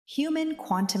Human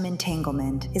quantum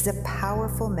entanglement is a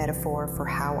powerful metaphor for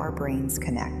how our brains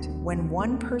connect. When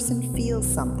one person feels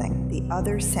something, the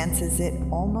other senses it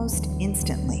almost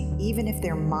instantly, even if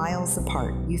they're miles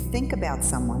apart. You think about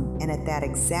someone, and at that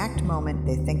exact moment,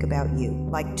 they think about you.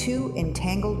 Like two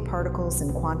entangled particles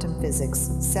in quantum physics,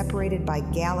 separated by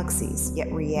galaxies, yet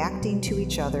reacting to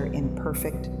each other in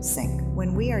perfect sync.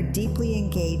 When we are deeply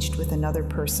engaged with another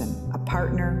person, a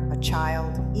partner, a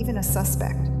child, even a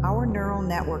suspect, our neural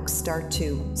networks start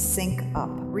to sync up.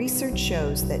 Research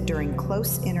shows that during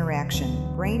close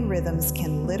interaction, brain rhythms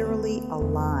can literally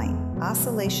align.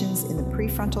 Oscillations in the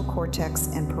prefrontal cortex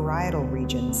and parietal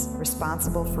regions,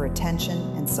 responsible for attention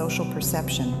and social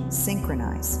perception,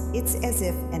 synchronize. It's as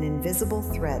if an invisible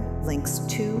thread links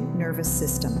two nervous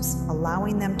systems,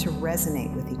 allowing them to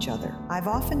resonate with each other. I've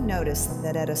often noticed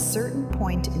that at a certain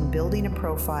point in building a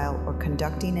profile or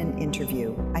conducting an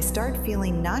interview, I start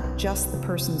feeling not just the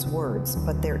person's words,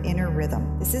 but their inner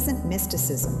rhythm. This isn't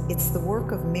mysticism. It's the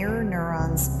work of mirror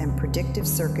neurons and predictive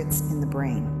circuits in the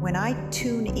brain. When I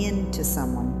tune in to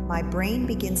someone, my brain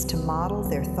begins to model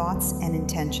their thoughts and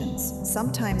intentions,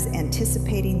 sometimes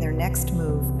anticipating their next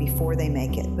move before they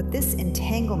make it. But this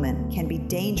entanglement can be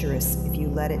dangerous if you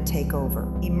let it take over.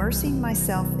 Immersing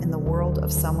myself in the world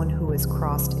of someone who has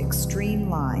crossed extreme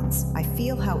lines, I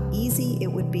feel how easy it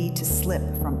would be to slip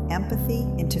from empathy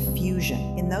into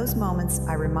fusion. In those moments,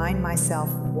 I remind myself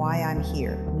why I'm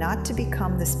here, not to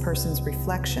become this person's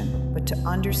reflection, but to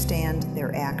understand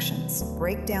their actions,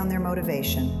 break down their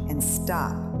motivation, and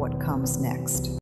stop what comes next.